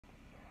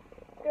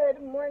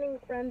Good morning,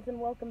 friends, and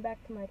welcome back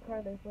to my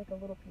car. There's like a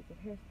little piece of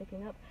hair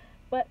sticking up.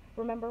 But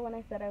remember when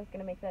I said I was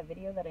going to make that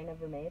video that I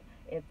never made?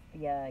 It's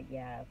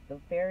the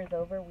fair is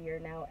over. We are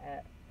now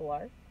at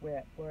FLAR. We're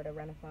at Florida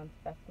Renaissance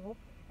Festival,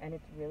 and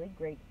it's really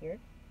great here.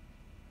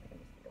 I can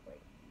just get a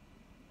light.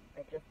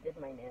 I just did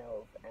my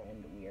nails,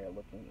 and we are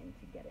looking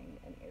into getting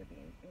an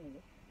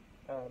Airbnb.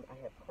 I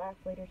have class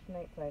later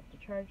tonight, so I have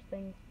to charge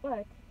things,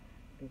 but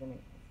these are my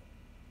nails.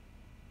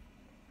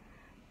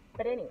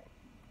 But anyway.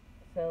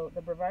 So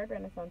the Brevard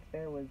Renaissance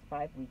Fair was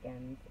 5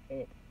 weekends.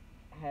 It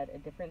had a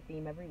different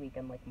theme every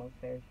weekend, like most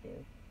fairs do.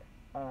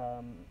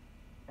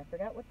 I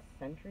forgot what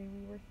century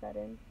we were set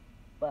in,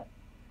 but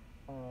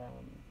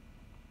um,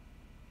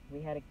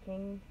 we had a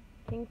King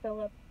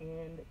Philip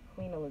and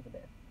Queen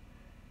Elizabeth.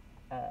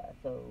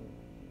 So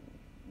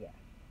yeah,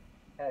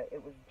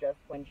 it was just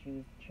when she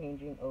was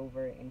changing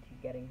over into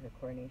getting her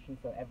coronation.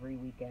 So every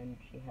weekend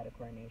she had a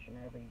coronation,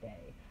 or every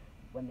day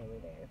when they were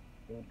there,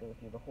 they would go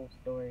through the whole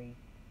story.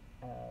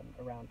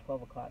 Around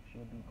 12 o'clock she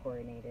would be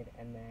coronated,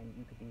 and then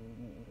you could do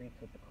meet and greets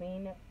with the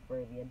queen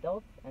for the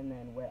adults, and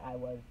then where I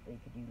was, they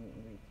could do meet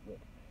and greets with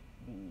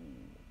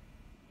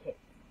the kids.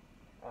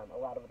 A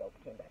lot of adults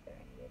came back there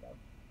anyway,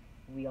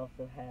 though. We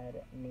also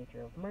had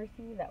Nature of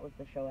Mercy. That was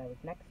the show I was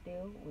next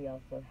to. We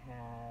also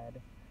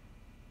had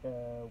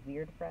the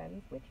Weird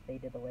Friends, which they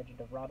did the Legend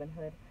of Robin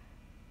Hood,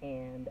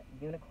 and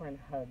Unicorn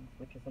Hugs,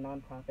 which is a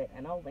nonprofit,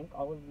 and I'll link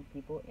all of these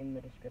people in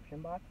the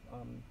description box.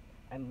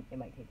 It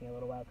might take me a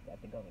little while because I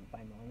have to go and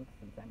find the links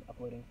since I'm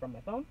uploading from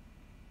my phone.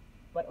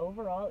 But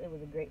overall, it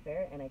was a great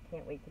fair, and I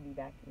can't wait to be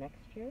back next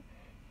year.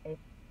 If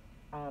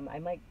I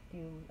might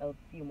do a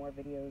few more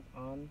videos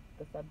on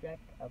the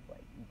subject of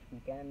like each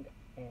weekend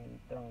and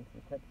throw in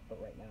some clips, but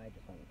right now I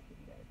just wanted to give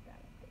you guys that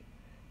update.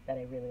 That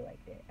I really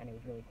liked it, and it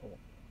was really cool.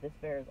 This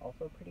fair is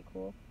also pretty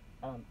cool.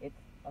 It's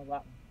a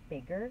lot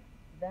bigger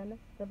than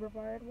the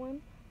Brevard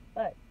one,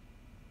 but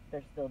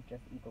they're still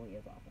just equally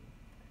as awesome.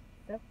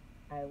 So,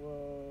 I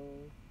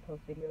will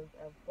post videos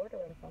of Florida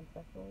Renaissance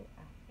Festival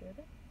after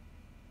this.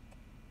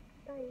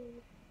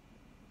 Bye!